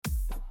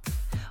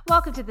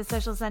Welcome to the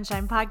Social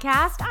Sunshine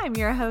Podcast. I'm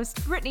your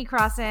host, Brittany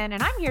Crossan,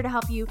 and I'm here to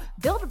help you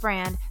build a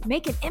brand,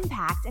 make an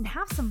impact, and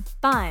have some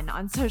fun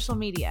on social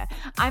media.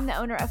 I'm the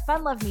owner of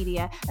Fun Love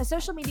Media, a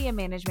social media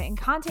management and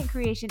content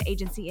creation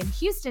agency in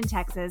Houston,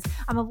 Texas.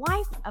 I'm a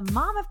wife, a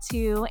mom of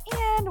two,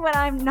 and when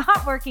I'm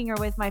not working or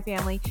with my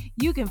family,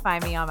 you can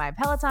find me on my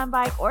Peloton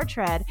bike or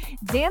tread,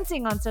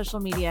 dancing on social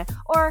media,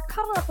 or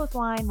cuddle up with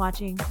wine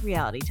watching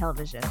reality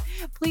television.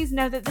 Please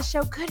know that the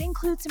show could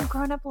include some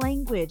grown-up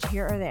language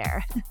here or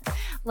there.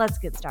 Let's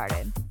get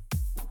started.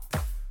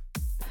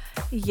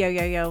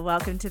 Yo,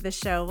 welcome to the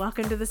show.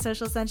 Welcome to the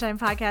Social Sunshine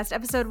Podcast,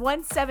 episode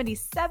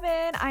 177.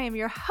 I am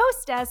your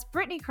hostess,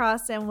 Brittany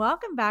Cross, and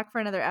welcome back for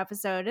another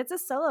episode. It's a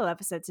solo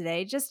episode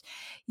today, just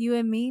you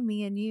and me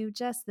and you,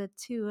 just the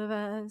two of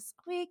us.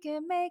 We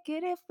can make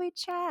it if we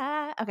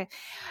try. Okay,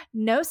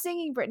 no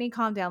singing, Brittany,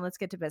 calm down. Let's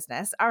get to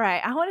business. All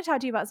right, I want to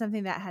talk to you about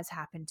something that has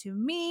happened to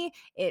me.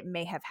 It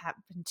may have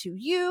happened to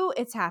you.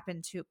 It's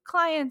happened to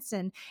clients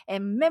and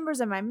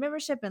members of my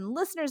membership and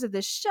listeners of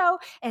this show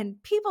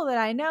and people that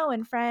I know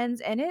and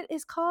friends, and it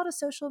is called a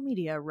social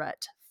media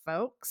rut,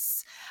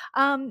 folks.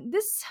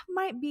 This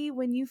might be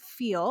when you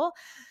feel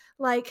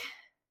like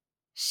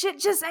shit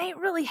just ain't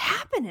really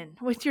happening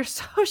with your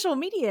social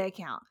media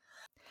account.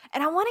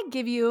 And I want to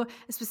give you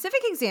a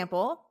specific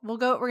example. We're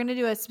going to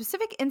do a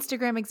specific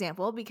Instagram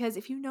example because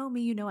if you know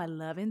me, you know I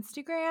love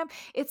Instagram.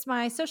 It's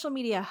my social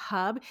media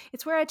hub.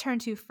 It's where I turn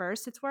to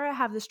first. It's where I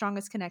have the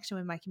strongest connection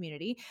with my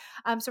community.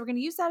 So we're going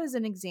to use that as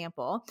an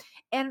example.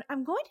 And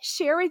I'm going to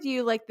share with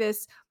you like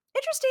this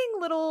interesting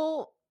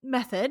little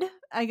method,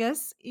 I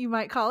guess you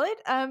might call it,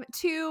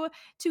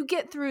 to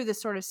get through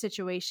this sort of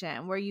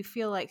situation where you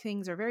feel like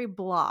things are very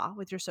blah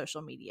with your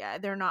social media.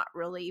 They're not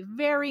really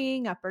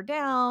varying up or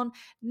down.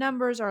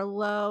 Numbers are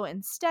low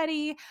and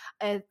steady.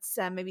 It's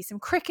maybe some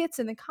crickets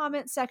in the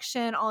comment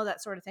section, all of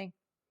that sort of thing.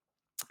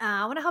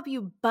 I want to help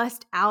you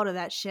bust out of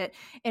that shit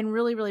and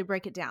really, really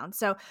break it down.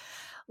 So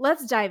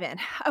let's dive in.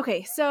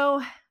 Okay,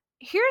 so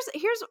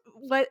here's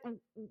what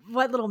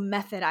little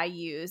method I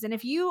use. And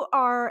if you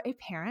are a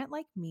parent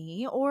like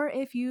me, or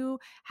if you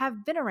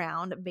have been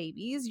around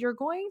babies, you're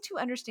going to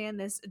understand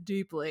this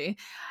deeply.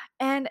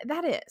 And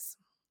that is,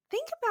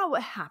 think about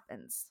what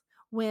happens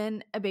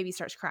when a baby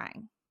starts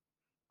crying.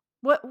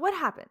 What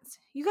happens?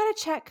 You got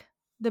to check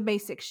the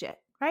basic shit,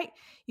 right?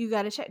 You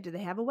got to check, do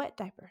they have a wet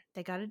diaper?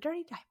 They got a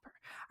dirty diaper?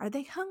 Are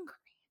they hungry?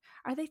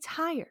 Are they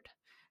tired?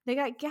 They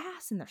got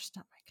gas in their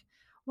stomach.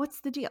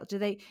 What's the deal? Do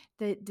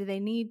they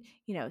need,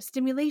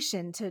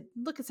 stimulation to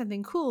look at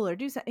something cool or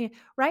do something,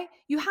 right?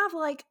 You have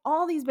like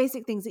all these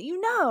basic things that you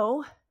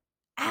know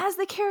as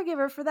the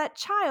caregiver for that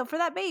child, for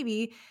that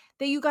baby,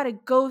 that you got to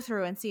go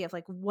through and see if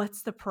like,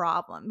 what's the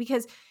problem?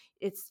 Because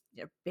it's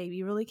your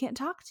baby really can't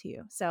talk to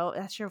you. So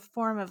that's your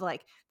form of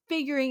like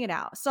figuring it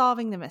out,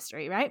 solving the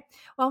mystery, right?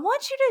 Well, I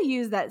want you to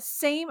use that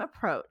same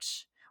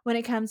approach when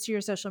it comes to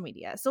your social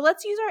media. So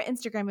let's use our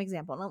Instagram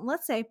example. Now,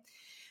 let's say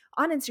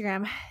on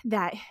Instagram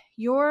that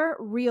your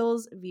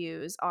Reels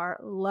views are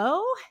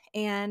low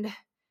and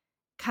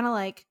kind of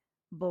like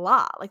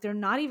blah, like they're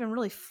not even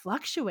really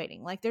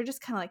fluctuating. Like they're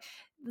just kind of like,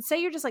 say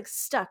you're just like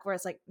stuck where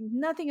it's like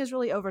nothing is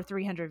really over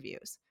 300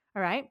 views.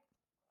 All right.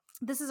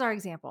 This is our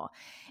example.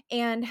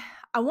 And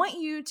I'm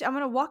going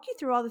to walk you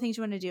through all the things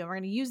you want to do. And we're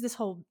going to use this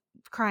whole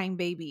crying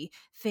baby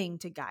thing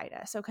to guide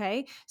us.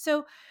 Okay.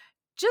 So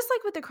just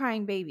like with the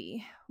crying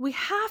baby, we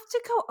have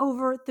to go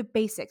over the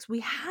basics.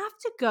 We have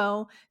to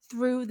go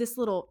through this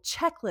little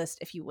checklist,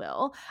 if you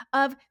will,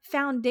 of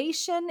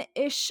foundational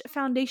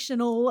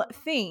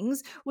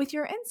things with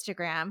your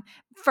Instagram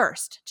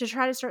first to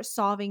try to start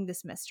solving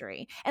this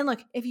mystery. And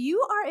look, if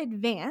you are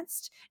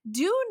advanced,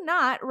 do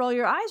not roll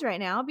your eyes right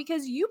now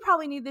because you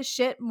probably need this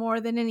shit more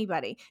than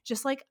anybody,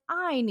 just like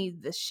I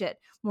need this shit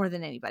more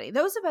than anybody.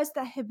 Those of us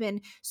that have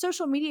been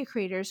social media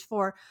creators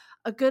for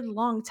a good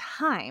long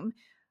time,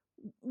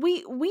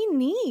 we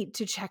need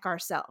to check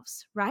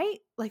ourselves, right?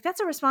 Like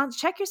that's a response.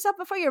 Check yourself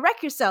before you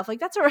wreck yourself.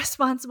 Like that's a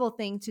responsible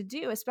thing to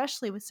do,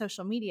 especially with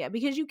social media,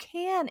 because you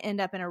can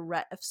end up in a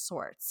rut of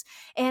sorts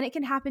and it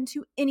can happen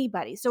to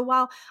anybody. So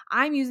while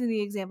I'm using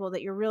the example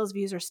that your Reels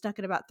views are stuck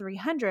at about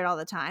 300 all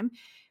the time,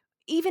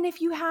 even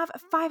if you have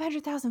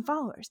 500,000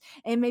 followers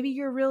and maybe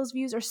your Reels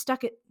views are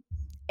stuck at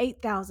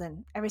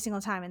 8,000 every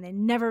single time and they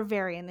never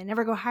vary and they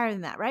never go higher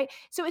than that, right?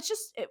 So it's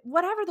just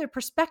whatever their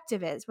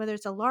perspective is, whether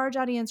it's a large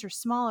audience or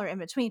small or in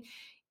between,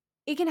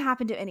 it can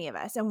happen to any of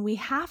us. And we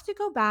have to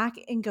go back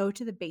and go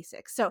to the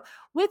basics. So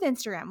with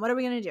Instagram, what are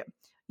we going to do?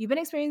 You've been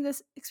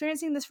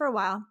experiencing this for a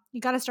while.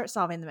 You got to start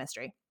solving the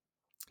mystery.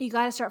 You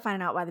got to start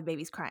finding out why the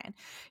baby's crying.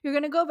 You're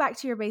going to go back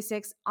to your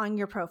basics on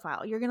your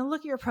profile. You're going to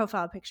look at your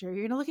profile picture.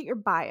 You're going to look at your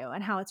bio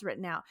and how it's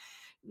written out.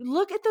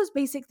 Look at those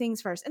basic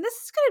things first. And this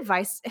is good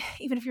advice,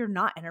 even if you're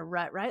not in a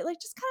rut, right?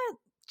 Like just kind of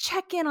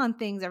check in on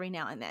things every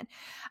now and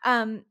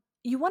then.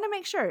 You want to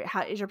make sure,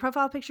 is your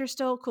profile picture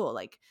still cool?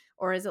 Like,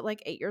 or is it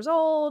like 8 years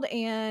old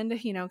and,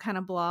 kind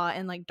of blah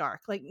and like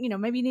dark? Like,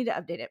 maybe you need to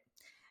update it.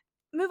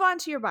 Move on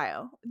to your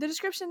bio. The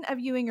description of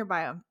you and your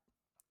bio.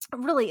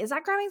 really, is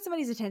that grabbing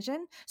somebody's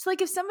attention? So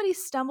like if somebody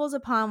stumbles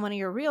upon one of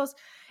your reels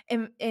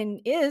and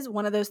is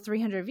one of those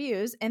 300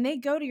 views and they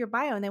go to your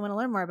bio and they want to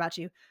learn more about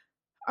you,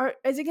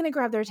 is it going to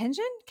grab their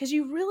attention? Because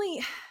you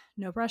really,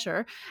 no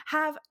pressure,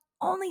 have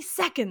only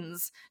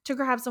seconds to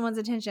grab someone's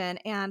attention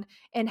and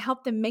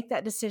help them make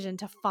that decision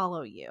to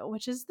follow you,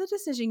 which is the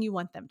decision you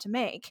want them to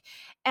make.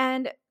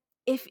 And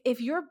if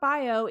your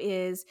bio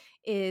is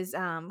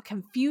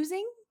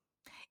confusing,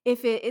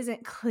 if it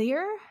isn't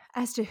clear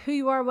as to who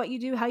you are, what you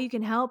do, how you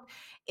can help,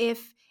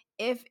 if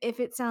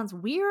it sounds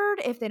weird,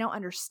 if they don't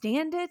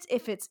understand it,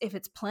 if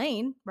it's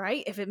plain,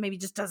 right? If it maybe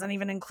just doesn't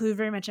even include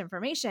very much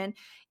information,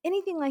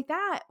 anything like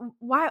that,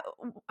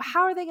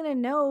 how are they going to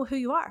know who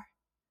you are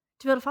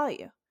to be able to follow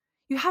you?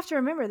 You have to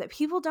remember that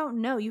people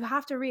don't know. You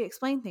have to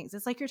re-explain things.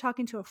 It's like you're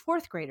talking to a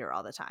fourth grader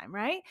all the time,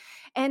 right?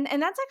 And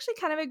that's actually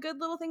kind of a good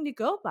little thing to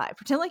go by.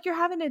 Pretend like you're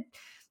having to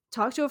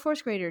talk to a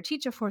fourth grader,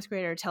 teach a fourth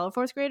grader, tell a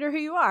fourth grader who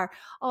you are,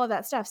 all of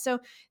that stuff. So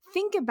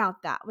think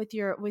about that with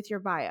your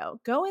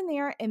bio. Go in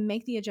there and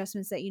make the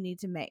adjustments that you need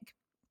to make.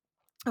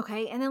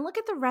 Okay. And then look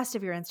at the rest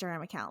of your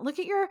Instagram account. Look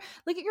at your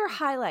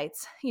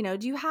highlights. Do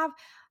you have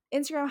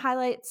Instagram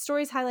highlights,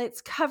 stories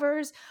highlights,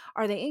 covers?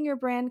 Are they in your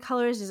brand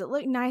colors? Does it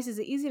look nice? Is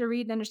it easy to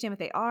read and understand what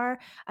they are?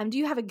 Do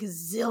you have a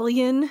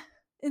gazillion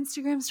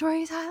Instagram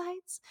stories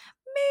highlights?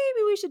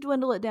 Maybe we should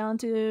dwindle it down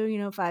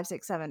to, 5,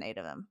 6, 7, 8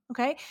 of them.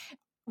 Okay.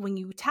 When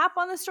you tap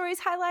on the stories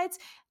highlights,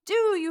 do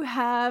you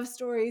have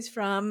stories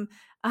from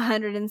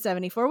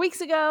 174 weeks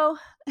ago?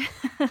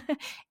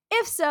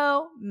 If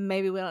so,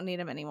 maybe we don't need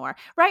them anymore,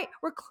 right?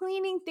 We're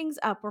cleaning things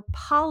up. We're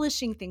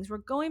polishing things. We're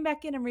going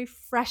back in and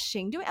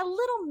refreshing, doing a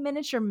little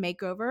miniature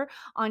makeover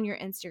on your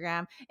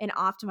Instagram and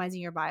optimizing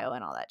your bio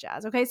and all that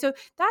jazz. Okay. So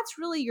that's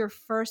really your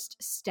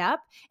first step.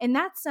 And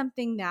that's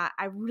something that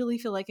I really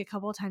feel like a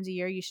couple of times a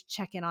year you should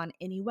check in on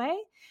anyway,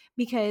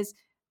 because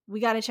we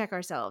got to check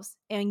ourselves,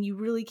 and you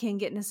really can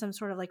get into some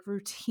sort of like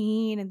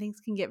routine and things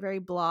can get very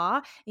blah,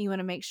 and you want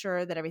to make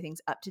sure that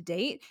everything's up to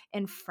date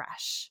and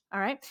fresh. All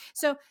right.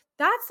 So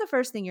that's the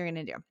first thing you're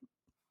going to do.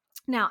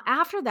 Now,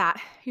 after that,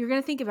 you're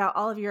going to think about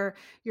all of your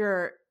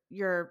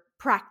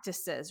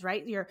practices,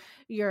 right? Your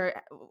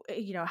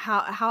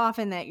how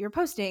often that you're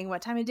posting,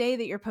 what time of day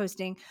that you're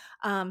posting.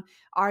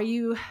 Are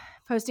you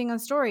posting on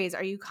stories?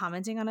 Are you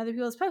commenting on other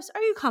people's posts?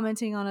 Are you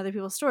commenting on other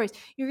people's stories?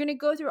 You're going to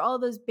go through all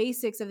those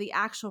basics of the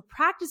actual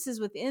practices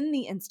within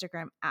the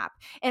Instagram app.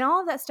 And all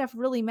of that stuff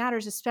really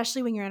matters,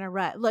 especially when you're in a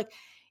rut. Look,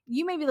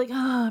 you may be like,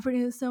 oh,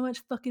 Brittany, that's so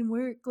much fucking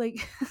work.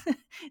 Like,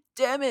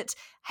 damn it.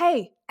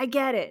 Hey, I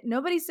get it.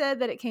 Nobody said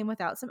that it came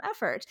without some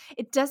effort.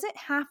 It doesn't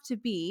have to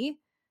be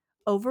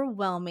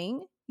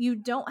overwhelming. You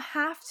don't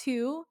have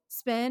to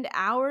spend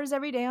hours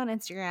every day on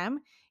Instagram.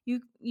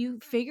 You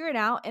figure it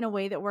out in a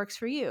way that works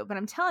for you. But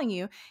I'm telling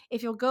you,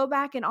 if you'll go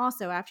back and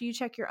also after you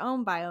check your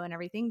own bio and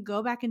everything,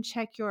 go back and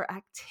check your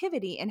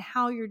activity and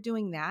how you're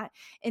doing that.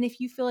 And if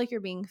you feel like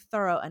you're being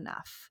thorough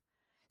enough.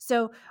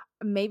 So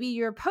maybe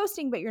you're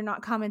posting, but you're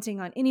not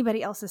commenting on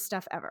anybody else's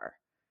stuff ever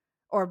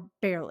or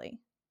barely.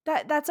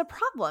 That's a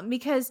problem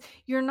because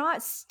you're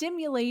not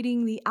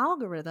stimulating the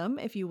algorithm,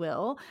 if you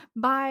will,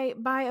 by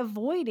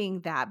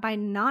avoiding that, by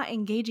not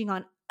engaging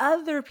on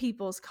other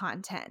people's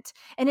content.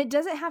 And it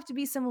doesn't have to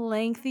be some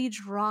lengthy,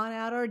 drawn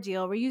out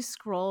ordeal where you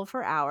scroll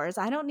for hours.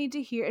 I don't need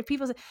to hear if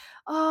people say,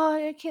 oh,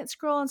 I can't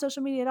scroll on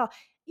social media at all.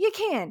 You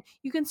can.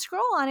 You can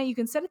scroll on it. You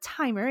can set a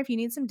timer if you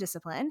need some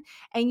discipline,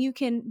 and you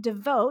can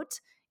devote,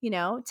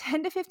 10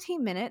 to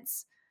 15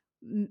 minutes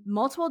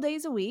multiple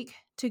days a week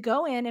to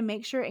go in and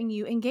make sure and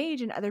you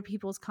engage in other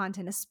people's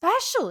content,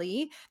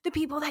 especially the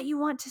people that you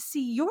want to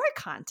see your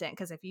content.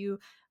 Because if you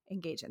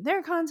engage in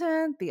their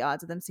content, the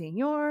odds of them seeing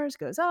yours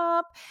goes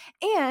up.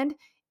 And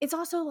it's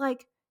also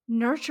like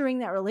nurturing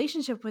that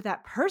relationship with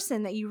that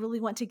person that you really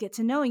want to get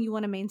to know and you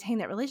want to maintain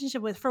that relationship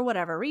with for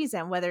whatever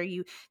reason, whether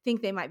you think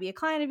they might be a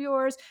client of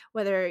yours,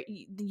 whether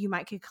you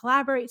might could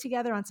collaborate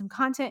together on some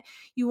content,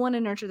 you want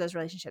to nurture those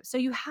relationships. So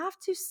you have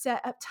to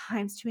set up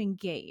times to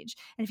engage.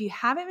 And if you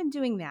haven't been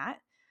doing that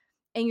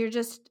and you're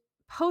just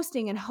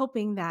posting and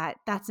hoping that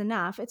that's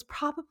enough, it's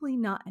probably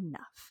not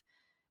enough.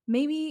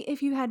 Maybe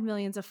if you had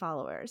millions of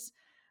followers,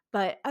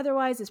 but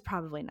otherwise it's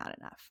probably not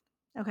enough.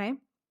 Okay.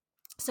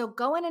 So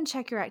go in and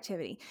check your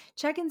activity.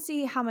 Check and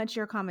see how much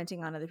you're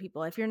commenting on other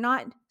people. If you're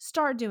not,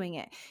 start doing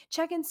it.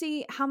 Check and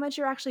see how much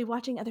you're actually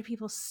watching other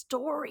people's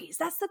stories.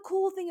 That's the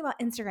cool thing about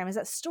Instagram is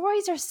that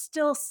stories are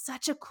still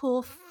such a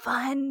cool,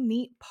 fun,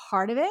 neat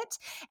part of it.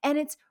 And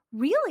it's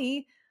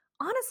really,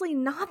 honestly,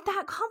 not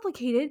that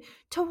complicated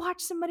to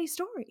watch somebody's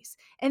stories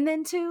and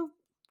then to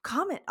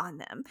comment on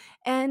them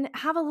and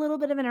have a little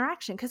bit of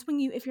interaction. Because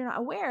if you're not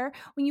aware,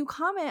 when you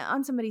comment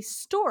on somebody's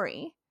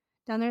story,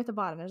 down there at the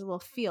bottom, there's a little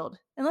field,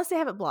 unless they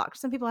have it blocked.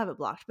 Some people have it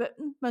blocked, but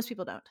most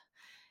people don't.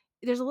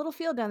 There's a little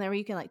field down there where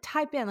you can like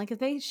type in, like if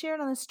they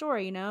shared on the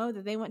story,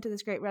 that they went to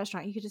this great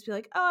restaurant, you could just be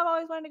like, oh, I've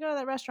always wanted to go to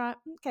that restaurant.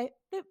 Okay,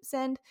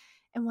 send.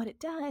 And what it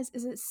does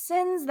is it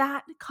sends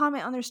that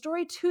comment on their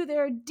story to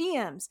their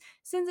DMs,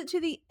 sends it to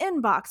the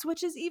inbox,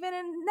 which is even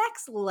a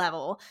next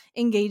level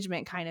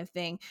engagement kind of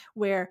thing,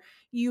 where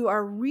you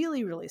are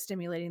really, really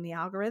stimulating the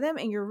algorithm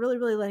and you're really,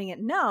 really letting it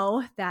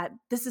know that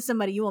this is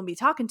somebody you want to be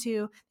talking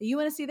to, that you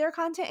want to see their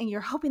content, and you're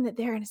hoping that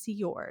they're going to see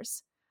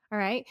yours. All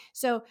right.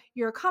 So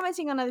you're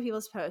commenting on other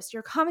people's posts,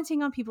 you're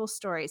commenting on people's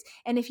stories.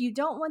 And if you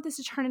don't want this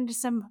to turn into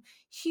some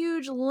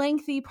huge,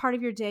 lengthy part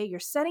of your day, you're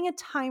setting a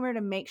timer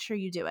to make sure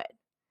you do it.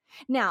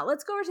 Now,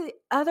 let's go over to the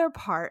other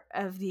part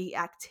of the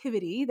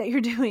activity that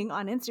you're doing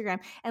on Instagram,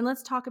 and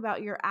let's talk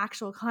about your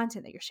actual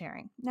content that you're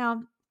sharing.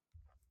 Now,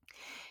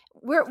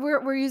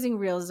 we're using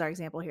Reels as our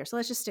example here. So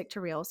let's just stick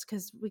to Reels,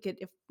 because we could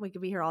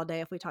be here all day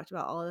if we talked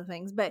about all of the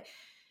things. But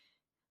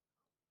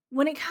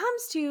when it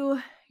comes to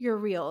your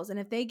Reels, and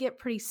if they get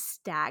pretty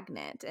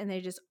stagnant and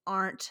they just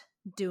aren't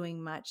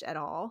doing much at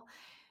all,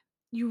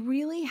 you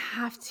really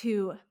have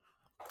to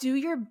do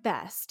your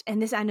best.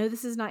 And this, I know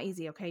this is not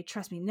easy, okay?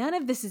 Trust me, none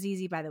of this is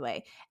easy, by the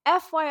way.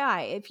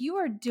 FYI, if you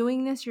are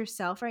doing this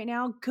yourself right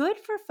now, good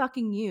for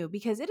fucking you,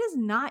 because it is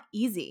not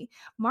easy.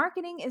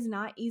 Marketing is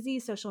not easy.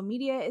 Social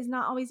media is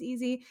not always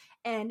easy.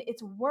 And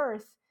it's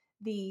worth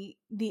the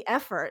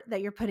effort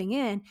that you're putting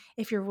in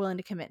if you're willing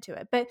to commit to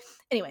it. But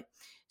anyway,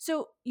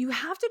 so you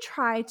have to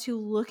try to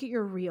look at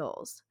your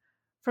Reels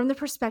from the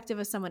perspective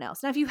of someone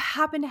else. Now, if you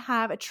happen to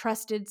have a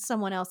trusted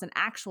someone else, an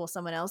actual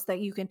someone else that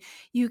you can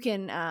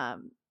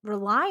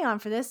rely on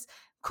for this,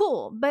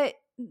 cool. But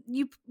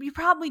you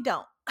probably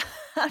don't.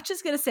 I'm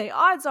just going to say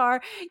odds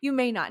are you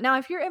may not. Now,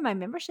 if you're in my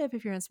membership,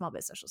 if you're in Small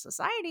Biz Social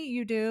Society,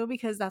 you do,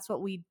 because that's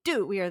what we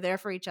do. We are there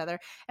for each other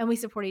and we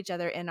support each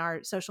other in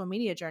our social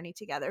media journey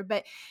together.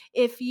 But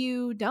if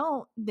you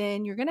don't,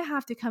 then you're going to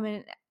have to come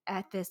in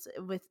at this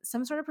with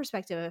some sort of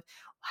perspective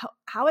of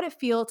how would it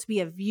feel to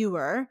be a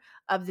viewer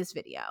of this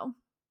video?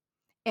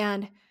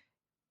 And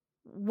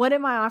what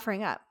am I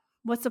offering up?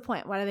 What's the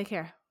point? Why do they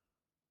care?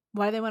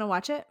 Why do they want to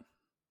watch it?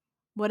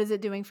 What is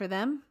it doing for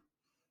them?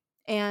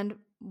 And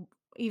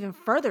even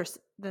further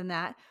than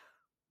that,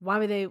 why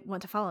would they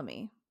want to follow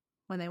me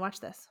when they watch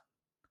this?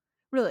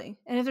 Really?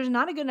 And if there's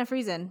not a good enough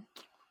reason,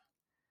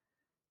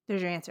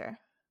 there's your answer,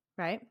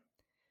 right?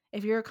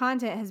 If your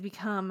content has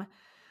become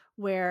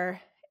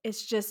where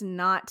it's just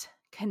not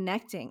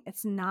connecting,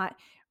 it's not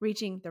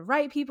reaching the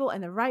right people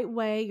in the right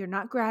way, you're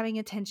not grabbing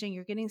attention,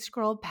 you're getting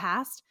scrolled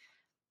past,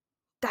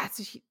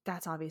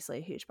 that's obviously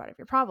a huge part of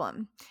your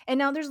problem. And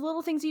now there's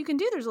little things you can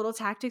do. There's little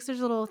tactics, there's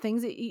little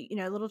things that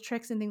little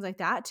tricks and things like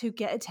that to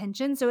get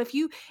attention. So if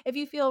you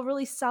feel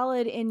really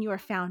solid in your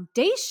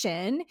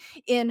foundation,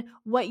 in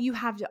what you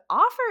have to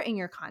offer in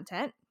your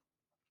content,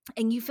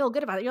 and you feel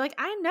good about it, you're like,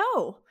 I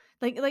know,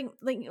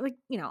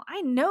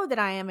 I know that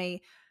I am a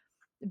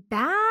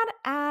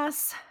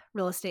badass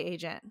real estate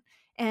agent.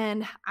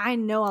 And I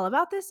know all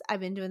about this.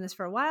 I've been doing this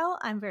for a while.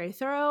 I'm very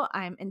thorough.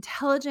 I'm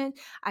intelligent.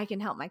 I can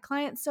help my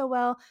clients so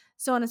well,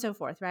 so on and so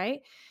forth,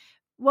 right?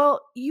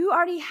 Well, you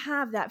already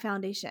have that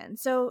foundation.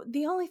 So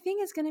the only thing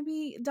is going to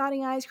be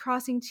dotting I's,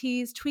 crossing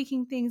T's,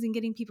 tweaking things, and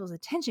getting people's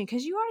attention,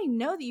 because you already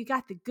know that you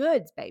got the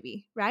goods,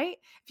 baby, right?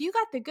 If you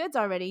got the goods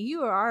already,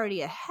 you are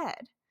already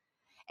ahead.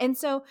 And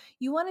so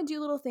you want to do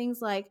little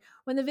things like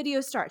when the video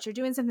starts, you're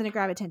doing something to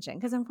grab attention,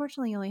 because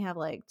unfortunately you only have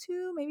like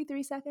 2, maybe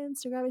 3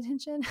 seconds to grab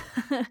attention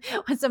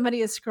when somebody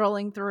is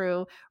scrolling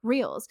through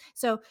Reels.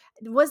 So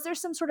was there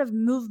some sort of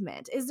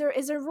movement? Is there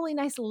really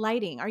nice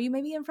lighting? Are you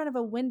maybe in front of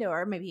a window,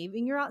 or maybe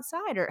even you're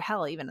outside, or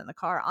hell, even in the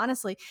car,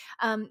 honestly?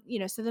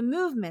 So the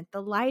movement,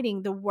 the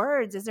lighting, the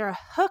words, is there a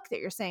hook that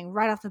you're saying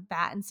right off the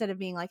bat, instead of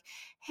being like,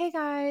 hey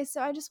guys,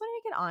 so I just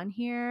wanted to get on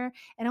here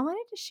and I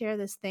wanted to share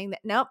this thing that,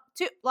 nope,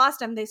 lost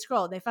them. They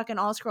scrolled. They fucking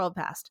all scrolled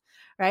past,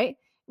 right?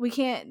 We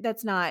can't,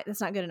 that's not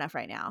good enough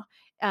right now.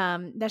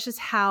 That's just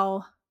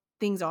how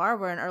things are.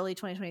 We're in early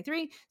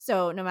 2023.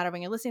 So no matter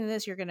when you're listening to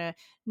this, you're going to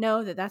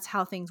know that that's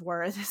how things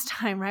were at this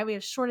time, right? We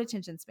have short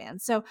attention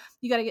spans. So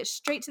you got to get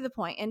straight to the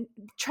point. And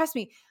trust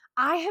me,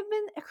 I have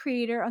been a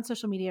creator on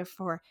social media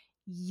for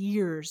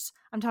years.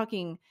 I'm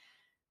talking,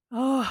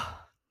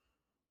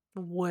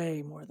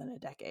 way more than a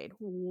decade,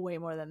 way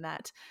more than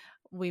that.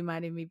 We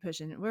might even be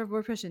pushing,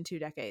 we're pushing 2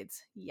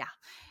 decades. Yeah.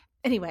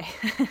 Anyway,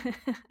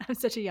 I'm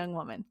such a young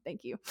woman.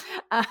 Thank you.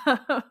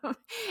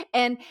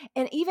 And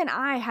even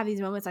I have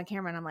these moments on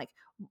camera and I'm like,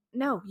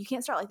 no, you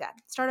can't start like that.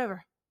 Start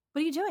over.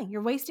 What are you doing?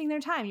 You're wasting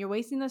their time. You're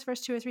wasting those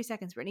first 2 or 3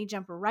 seconds, Brittany.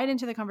 Jump right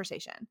into the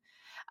conversation.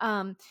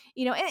 And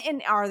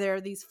are there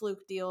these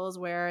fluke deals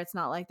where it's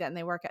not like that and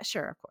they work out?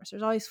 Sure, of course.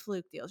 There's always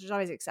fluke deals. There's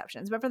always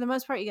exceptions. But for the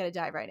most part, you got to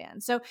dive right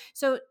in. So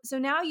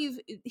now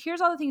here's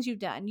all the things you've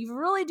done. You're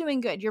really doing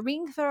good. You're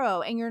being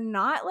thorough and you're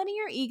not letting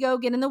your ego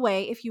get in the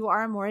way if you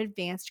are a more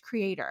advanced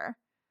creator.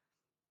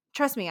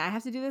 Trust me, I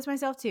have to do this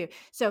myself too.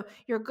 So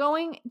you're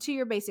going to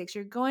your basics,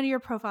 you're going to your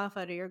profile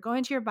photo, you're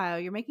going to your bio,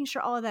 you're making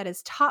sure all of that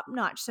is top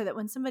notch, so that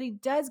when somebody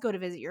does go to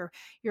visit your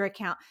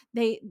account,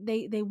 they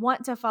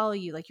want to follow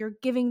you. Like, you're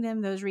giving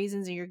them those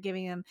reasons and you're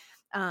giving them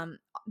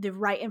the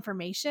right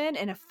information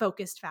in a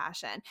focused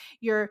fashion.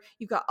 You've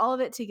got all of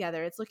it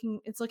together. It's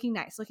looking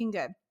nice, looking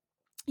good.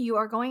 you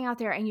are going out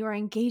there and you are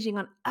engaging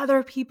on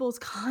other people's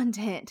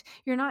content.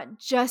 You're not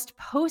just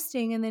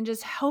posting and then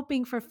just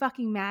hoping for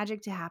fucking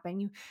magic to happen.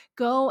 You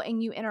go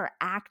and you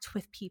interact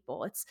with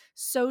people. It's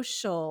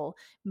social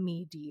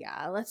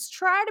media. Let's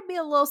try to be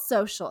a little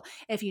social.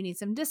 If you need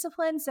some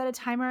discipline, set a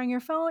timer on your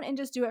phone and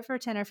just do it for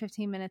 10 or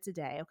 15 minutes a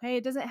day, okay?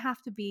 It doesn't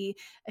have to be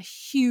a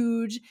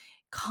huge,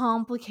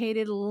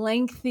 complicated,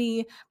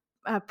 lengthy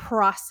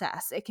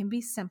process. It can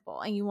be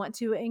simple, and you want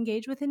to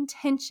engage with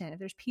intention. If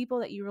there's people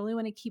that you really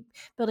want to keep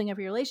building up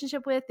your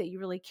relationship with, that you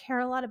really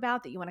care a lot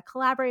about, that you want to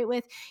collaborate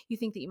with, you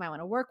think that you might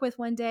want to work with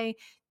one day,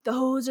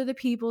 those are the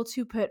people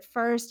to put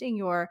first in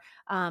your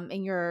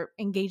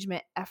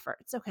engagement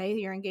efforts. Okay,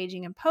 you're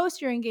engaging in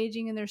posts, you're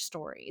engaging in their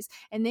stories,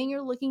 and then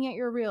you're looking at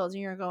your reels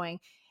and you're going,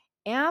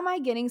 am I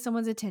getting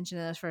someone's attention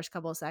in those first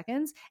couple of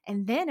seconds?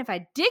 And then if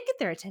I did get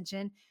their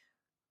attention,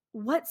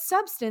 what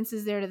substance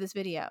is there to this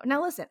video?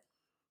 Now listen,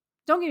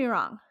 don't get me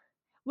wrong.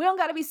 We don't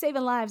got to be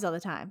saving lives all the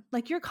time.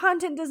 Like, your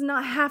content does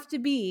not have to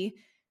be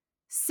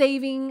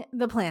saving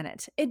the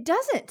planet. It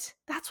doesn't.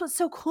 That's what's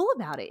so cool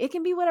about it. It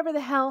can be whatever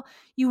the hell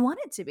you want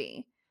it to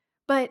be.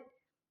 But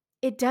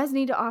it does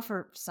need to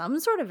offer some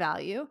sort of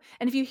value.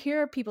 And if you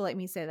hear people like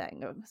me say that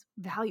and go,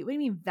 value, what do you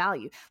mean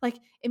value? Like,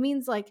 it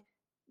means like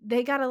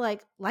they got to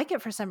like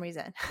it for some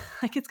reason.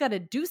 Like, it's got to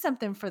do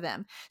something for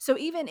them. So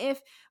even if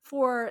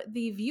for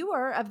the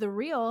viewer of the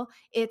reel,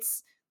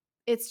 it's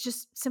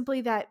just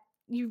simply that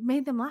you've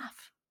made them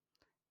laugh,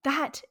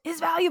 that is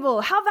valuable.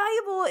 How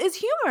valuable is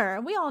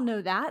humor? We all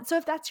know that. So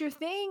if that's your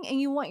thing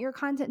and you want your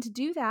content to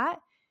do that,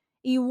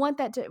 you want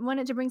it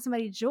to bring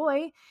somebody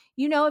joy,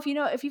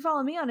 if you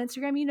follow me on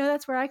Instagram,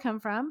 that's where I come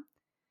from,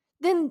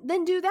 then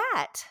do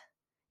that.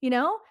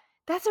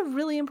 That's a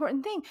really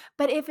important thing.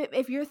 But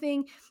if your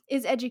thing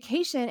is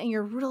education and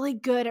you're really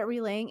good at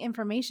relaying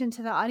information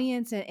to the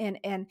audience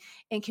and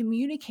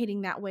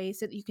communicating that way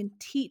so that you can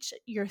teach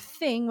your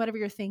thing, whatever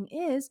your thing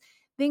is,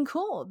 then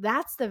cool.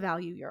 That's the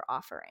value you're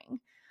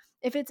offering.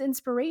 If it's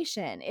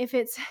inspiration, if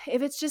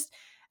it's just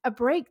a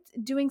break,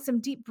 doing some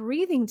deep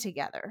breathing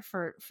together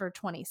for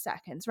 20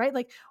 seconds, right?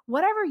 Like,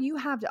 whatever you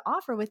have to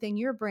offer within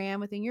your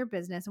brand, within your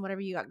business, and whatever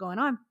you got going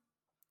on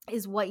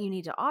is what you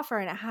need to offer.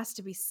 And it has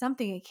to be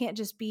something. It can't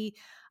just be,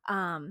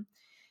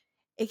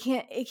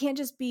 it can't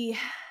just be,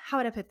 how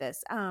would I put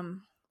this?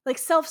 Like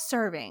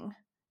self-serving,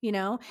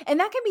 and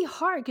that can be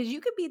hard because you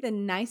could be the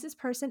nicest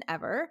person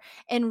ever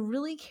and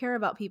really care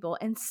about people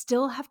and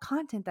still have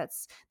content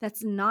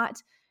that's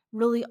not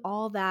really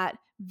all that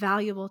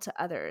valuable to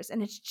others.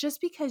 And it's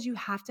just because you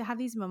have to have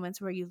these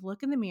moments where you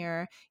look in the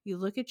mirror, you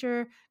look at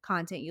your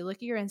content, you look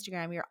at your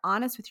Instagram, you're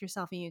honest with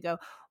yourself and you go,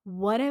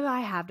 what do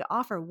I have to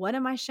offer? What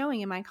am I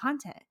showing in my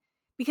content?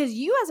 Because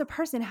you as a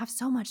person have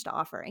so much to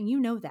offer, and you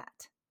know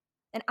that.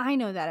 And I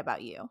know that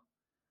about you.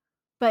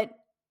 But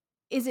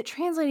is it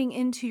translating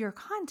into your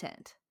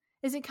content?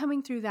 Is it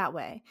coming through that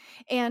way?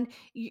 And,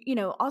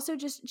 also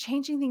just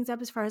changing things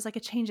up as far as like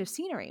a change of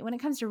scenery. When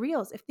it comes to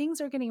reels, if things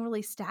are getting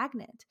really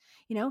stagnant,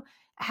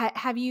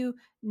 have you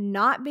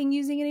not been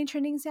using any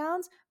trending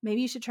sounds?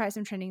 Maybe you should try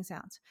some trending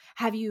sounds.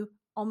 Have you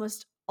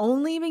almost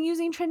only been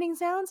using trending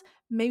sounds?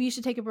 Maybe you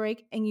should take a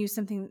break and use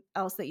something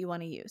else that you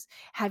want to use.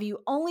 Have you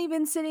only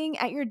been sitting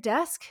at your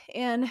desk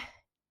and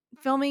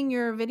filming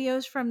your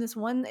videos from this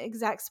one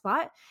exact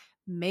spot?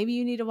 Maybe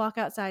you need to walk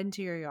outside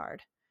into your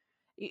yard.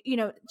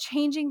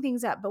 Changing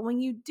things up. But when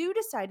you do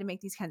decide to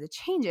make these kinds of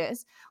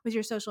changes with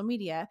your social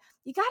media,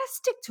 you got to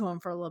stick to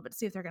them for a little bit to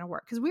see if they're going to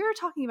work. Because we were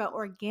talking about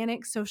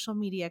organic social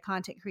media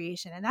content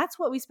creation, and that's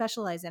what we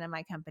specialize in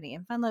my company.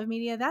 And Fun Love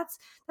Media, that's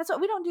what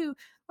we don't do.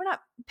 We're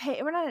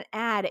not an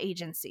ad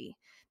agency.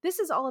 This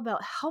is all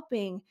about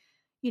helping,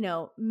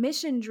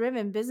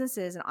 mission-driven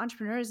businesses and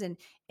entrepreneurs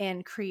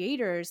and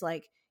creators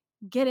like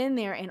get in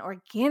there and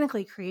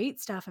organically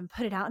create stuff and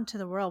put it out into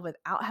the world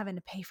without having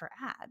to pay for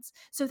ads.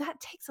 So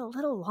that takes a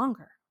little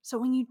longer. So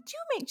when you do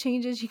make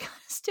changes, you got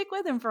to stick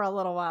with them for a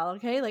little while.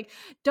 Okay. Like,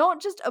 don't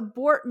just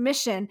abort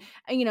mission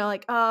and,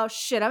 like, oh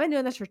shit, I've been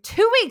doing this for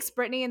 2 weeks,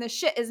 Brittany, and the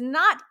shit is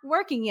not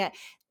working yet.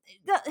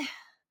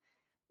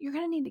 You're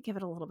going to need to give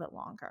it a little bit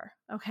longer.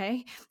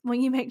 Okay.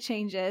 When you make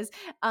changes,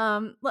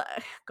 God,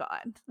 let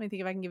me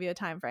think if I can give you a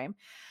time frame.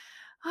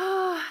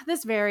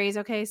 This varies.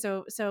 Okay.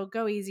 So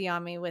go easy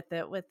on me with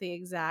the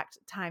exact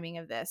timing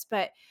of this,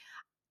 but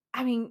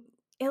I mean,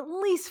 at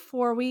least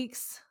 4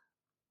 weeks,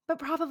 but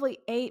probably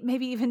 8,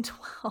 maybe even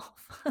 12.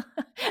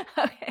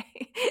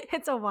 Okay.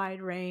 It's a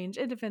wide range.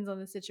 It depends on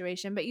the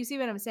situation, but you see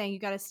what I'm saying? You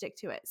got to stick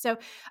to it. So,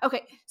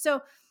 okay.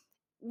 So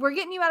we're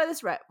getting you out of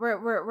this rut.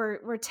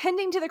 We're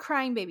tending to the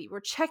crying baby. We're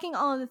checking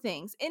all of the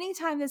things.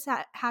 Anytime this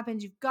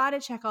happens, you've got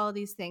to check all of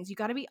these things. You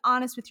got to be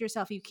honest with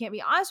yourself. If you can't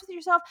be honest with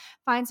yourself,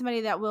 find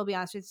somebody that will be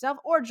honest with yourself,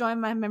 or join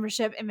my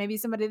membership and maybe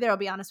somebody there will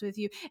be honest with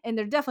you, and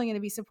they're definitely going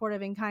to be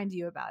supportive and kind to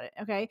you about it.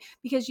 Okay.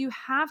 Because you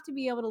have to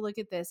be able to look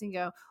at this and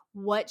go,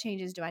 what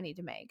changes do I need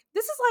to make?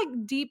 This is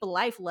like deep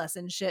life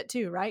lesson shit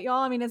too, right,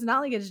 y'all? I mean, it's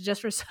not like it's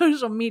just for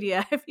social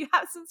media. If you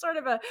have some sort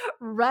of a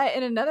rut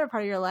in another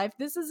part of your life,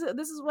 this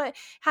is what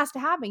has to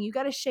happen. You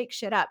got to shake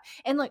shit up.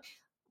 And look,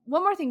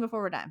 one more thing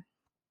before we're done.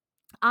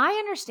 I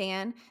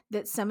understand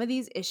that some of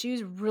these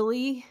issues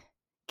really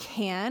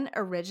can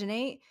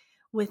originate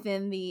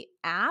within the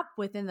app,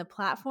 within the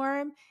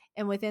platform,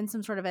 and within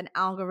some sort of an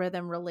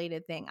algorithm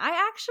related thing.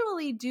 I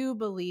actually do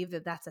believe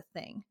that that's a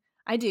thing.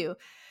 I do.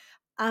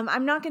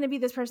 I'm not going to be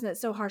this person that's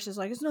so harsh as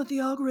like, it's not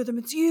the algorithm,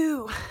 it's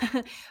you.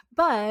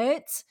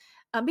 But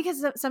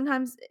because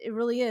sometimes it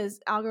really is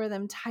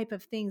algorithm type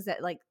of things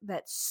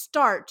that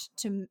start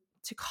to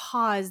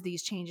cause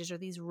these changes or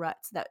these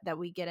ruts that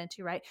we get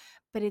into, right?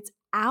 But it's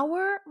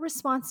our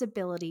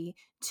responsibility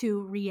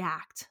to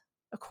react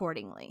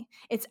accordingly.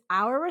 It's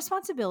our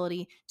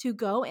responsibility to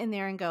go in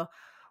there and go,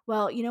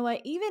 well, you know what?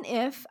 Even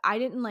if I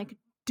didn't like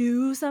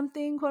do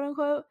something, quote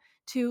unquote,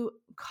 to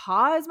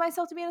cause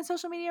myself to be in a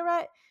social media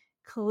rut,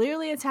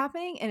 clearly it's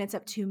happening, and it's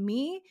up to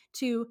me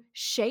to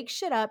shake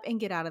shit up and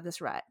get out of this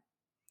rut.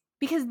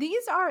 Because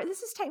this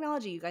is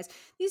technology, you guys.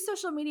 These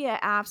social media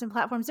apps and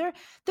platforms, they're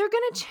going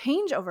to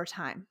change over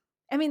time.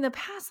 I mean, the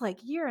past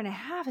year and a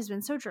half has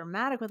been so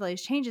dramatic with all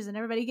these changes and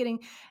everybody getting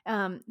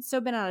so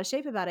bent out of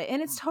shape about it.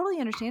 And it's totally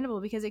understandable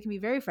because it can be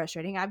very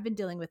frustrating. I've been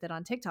dealing with it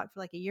on TikTok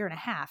for a year and a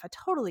half. I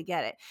totally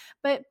get it.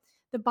 But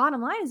the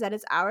bottom line is that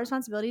it's our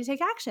responsibility to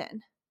take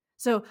action.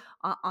 So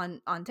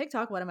on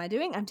TikTok, what am I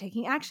doing? I'm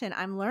taking action.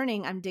 I'm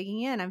learning. I'm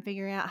digging in. I'm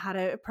figuring out how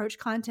to approach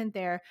content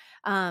there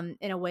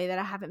in a way that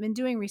I haven't been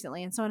doing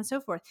recently, and so on and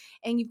so forth.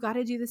 And you've got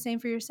to do the same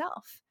for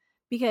yourself,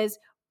 because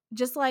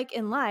just like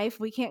in life,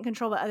 we can't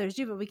control what others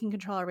do, but we can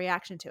control our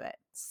reaction to it.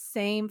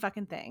 Same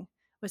fucking thing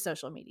with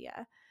social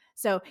media.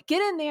 So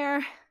get in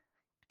there.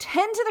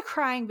 Tend to the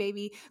crying,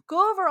 baby.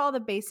 Go over all the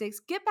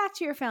basics. Get back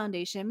to your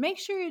foundation. Make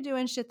sure you're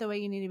doing shit the way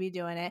you need to be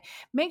doing it.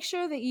 Make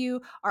sure that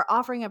you are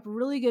offering up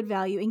really good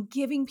value and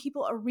giving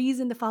people a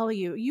reason to follow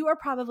you. You are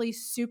probably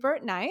super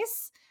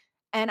nice,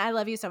 and I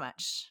love you so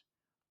much.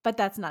 But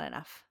that's not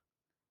enough.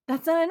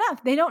 That's not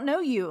enough. They don't know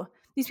you.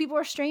 These people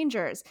are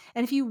strangers.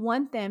 And if you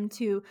want them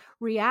to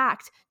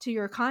react to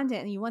your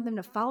content and you want them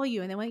to follow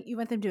you and then you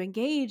want them to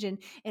engage and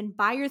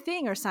buy your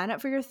thing or sign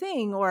up for your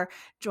thing or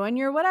join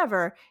your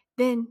whatever,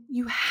 then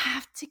you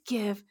have to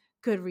give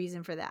good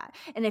reason for that.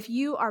 And if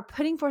you are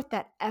putting forth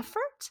that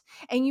effort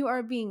and you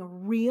are being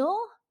real,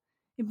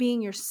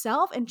 being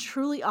yourself, and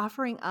truly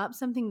offering up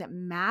something that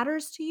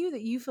matters to you,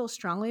 that you feel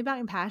strongly about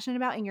and passionate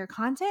about in your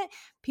content,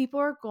 people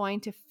are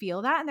going to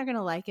feel that and they're going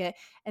to like it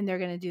and they're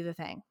going to do the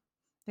thing.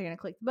 They're going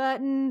to click the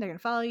button. They're going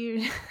to follow you.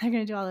 They're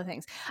going to do all the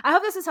things. I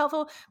hope this is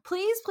helpful.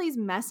 Please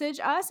message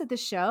us at the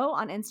show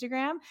on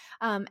Instagram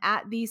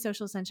at the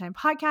Social Sunshine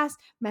Podcast.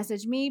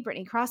 Message me,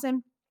 Brittany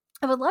Crossan.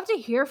 I would love to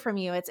hear from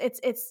you. It's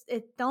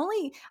the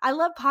only, I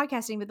love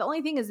podcasting, but the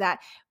only thing is that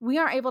we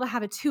aren't able to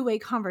have a two-way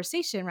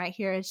conversation right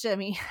here. It's just, I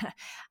mean,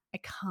 I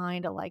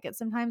kind of like it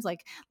sometimes,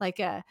 like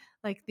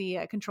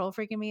the control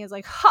freak in me is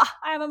like, ha,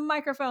 I have a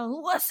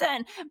microphone,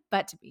 listen.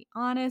 But to be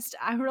honest,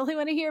 I really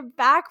want to hear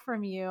back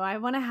from you. I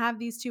want to have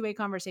these two-way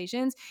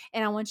conversations,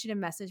 and I want you to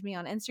message me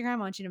on Instagram. I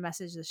want you to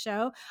message the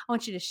show. I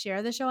want you to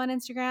share the show on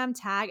Instagram,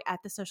 tag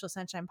at the Social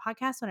Sunshine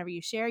Podcast. Whenever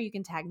you share, you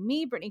can tag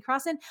me, Brittany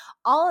Crossan,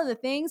 all of the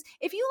things.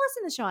 If you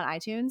listen to the show on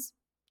iTunes,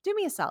 do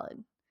me a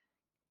solid.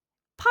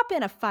 Pop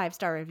in a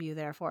 5-star review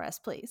there for us,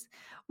 please.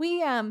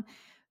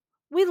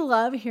 We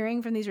love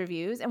hearing from these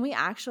reviews, and we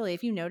actually,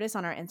 if you notice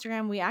on our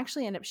Instagram, we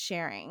actually end up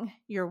sharing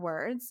your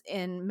words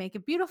and make a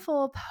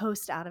beautiful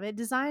post out of it,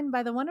 designed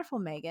by the wonderful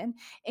Megan.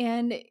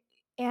 And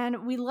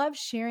we love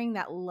sharing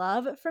that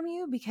love from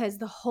you, because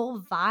the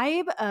whole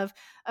vibe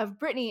of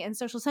Brittany and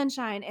Social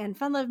Sunshine and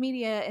Fun Love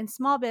Media and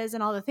Small Biz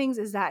and all the things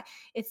is that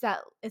it's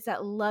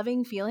that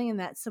loving feeling and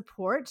that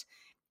support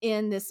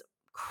in this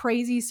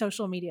crazy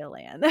social media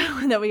land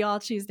that we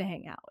all choose to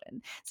hang out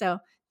in. So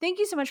thank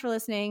you so much for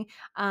listening.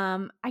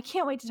 I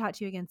can't wait to talk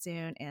to you again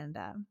soon. And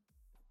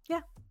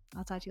yeah,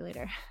 I'll talk to you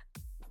later.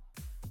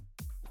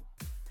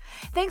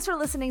 Thanks for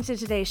listening to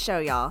today's show,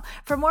 y'all.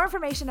 For more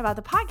information about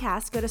the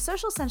podcast, go to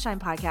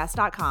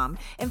socialsunShinepodcast.com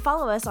and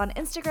follow us on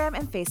Instagram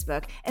and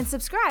Facebook, and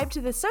subscribe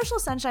to the Social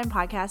Sunshine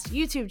Podcast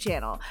YouTube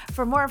channel.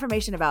 For more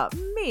information about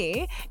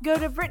me, go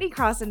to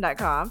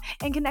BrittanyCrossan.com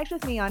and connect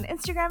with me on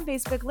Instagram,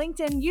 Facebook,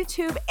 LinkedIn,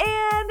 YouTube,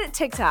 and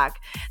TikTok.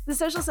 The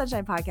Social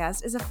Sunshine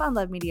Podcast is a Fun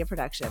Love Media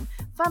production.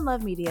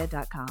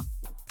 FunLoveMedia.com.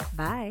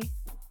 Bye.